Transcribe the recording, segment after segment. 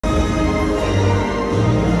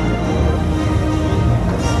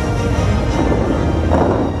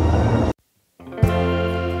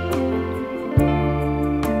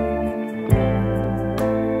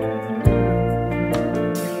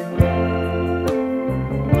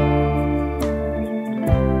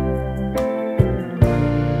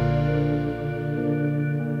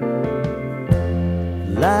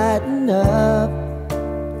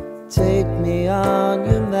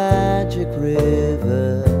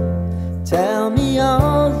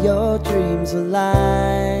your dreams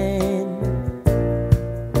align.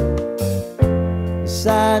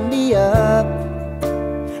 Sign me up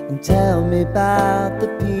and tell me about the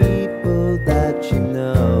people that you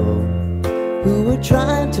know who are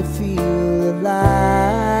trying to feel alive.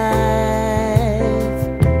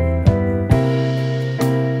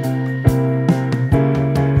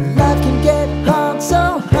 Life can get hard,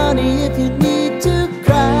 so honey, if you need to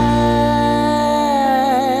cry,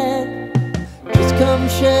 just come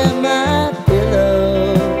share my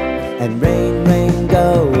pillow and rain, rain,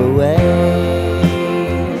 go away.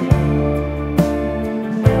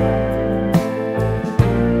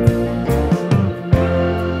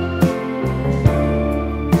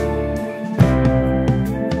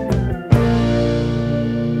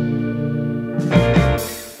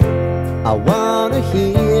 I wanna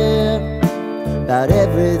hear about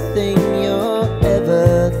everything you're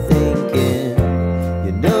ever thinking.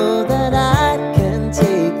 You know that I can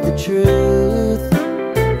take the truth.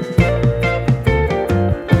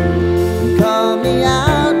 Call me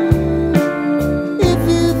out if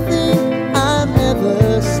you think I'm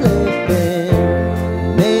ever slipping.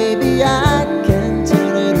 Maybe I can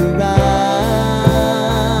turn it around.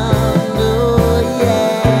 Oh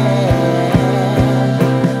yeah.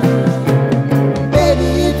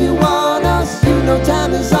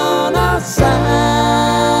 Time is on our side.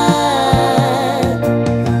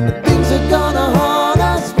 But things are gonna haunt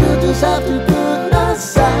us. We'll just have to put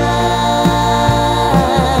aside.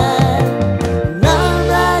 And I'm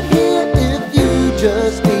right here if you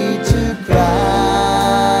just need to cry.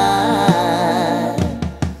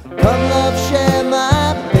 Come love, share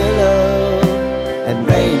my pillow and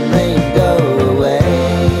rain, rain, go away.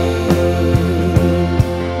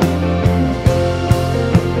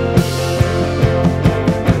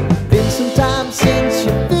 Since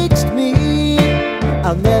you fixed me,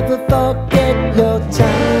 I'll never forget your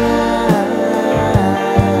time.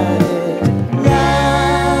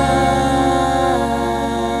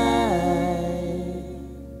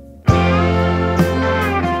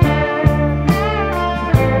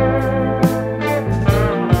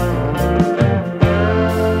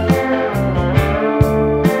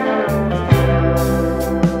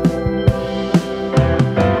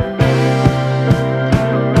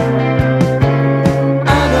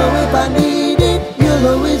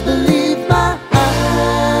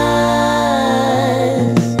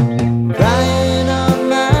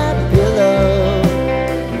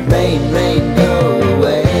 Rain, rain, go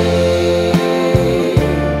away.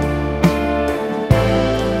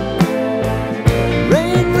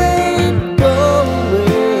 Rain, rain, go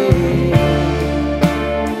away.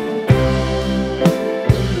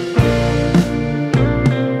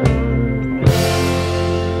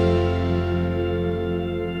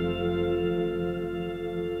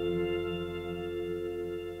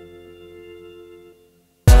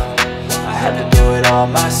 I had to do it all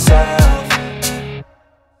myself.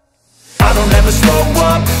 I don't ever slow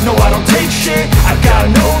up, no I don't take shit. I got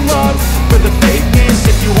no love for the fakeness.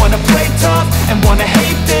 If you wanna play tough and wanna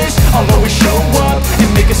hate this, I'll always show up and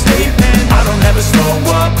make a statement. I don't ever slow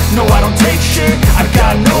up, no I don't take shit. I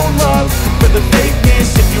got no love for the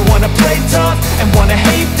fakeness. If you wanna play tough and wanna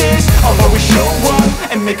hate this, I'll always show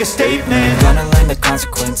up and make a statement. Gonna learn the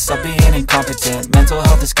consequence of being incompetent. Mental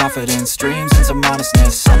health is confidence, dreams and some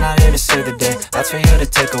honestness. I'm not here to save the day, that's for you to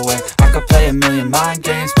take away. I could play a million mind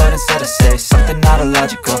games, but instead I say something not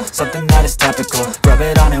illogical, something that is topical. Rub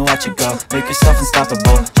it on and watch it go, make yourself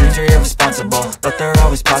unstoppable. Dreams are irresponsible, but they're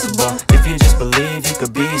always possible. If you just believe, you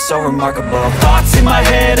could be so remarkable. Thoughts in my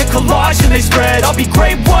head, a collage and they spread. I'll be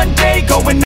great one day, going